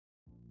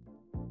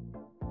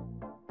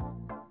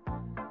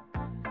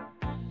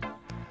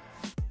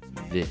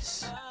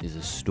This is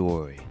a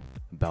story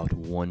about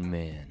one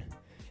man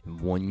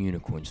and one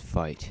unicorn's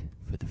fight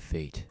for the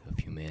fate of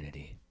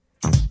humanity.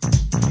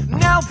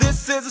 Now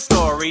this is a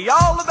story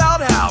all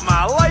about how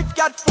my life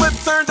got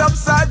flipped, turned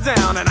upside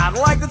down, and I'd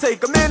like to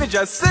take a minute,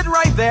 just sit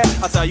right there.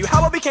 I'll tell you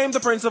how I became the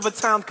prince of a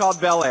town called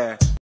Bel Air.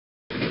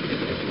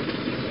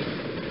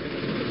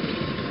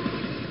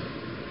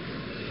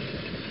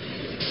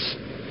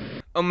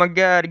 Oh my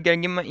god, I gotta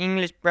get my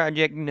English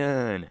project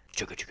done.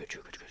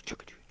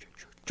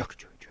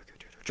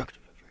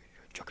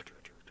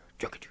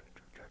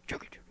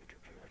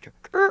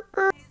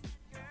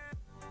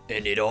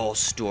 And it all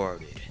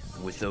started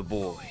with a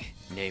boy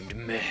named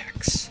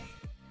Max.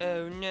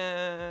 Oh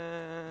no.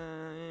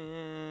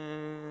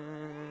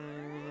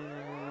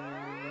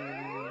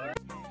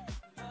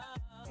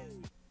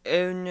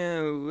 Oh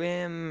no,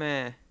 where am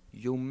I?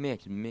 Yo,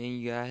 Max, man,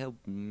 you gotta help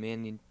me,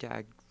 man. The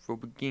entire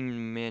Robot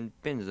Kingdom, man,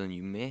 depends on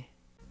you, man.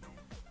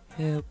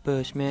 Help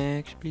us,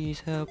 Max. Please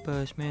help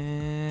us,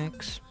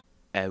 Max.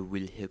 I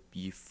will help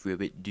you through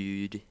it,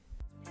 dude.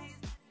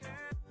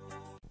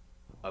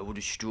 I will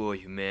destroy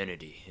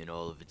humanity and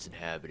all of its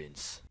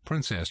inhabitants.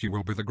 Princess, you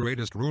will be the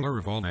greatest ruler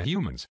of all the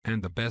humans,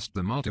 and the best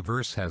the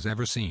multiverse has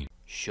ever seen.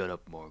 Shut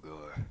up,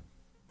 Margar.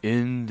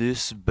 In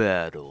this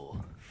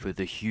battle for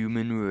the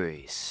human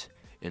race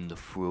in the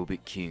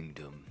Frobot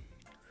Kingdom,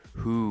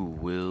 who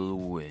will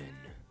win?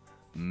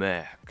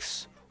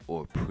 Max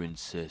or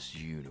Princess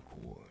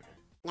Unicorn?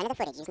 None of the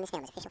footage used in this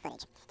film is official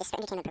footage. This is for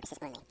entertainment purposes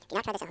only. Do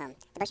not try this at home.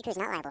 The motion crew is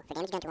not liable for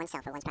damage done to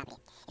oneself or one's property.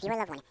 If you or a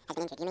loved one has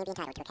been injured, you may be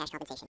entitled to a cash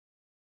compensation.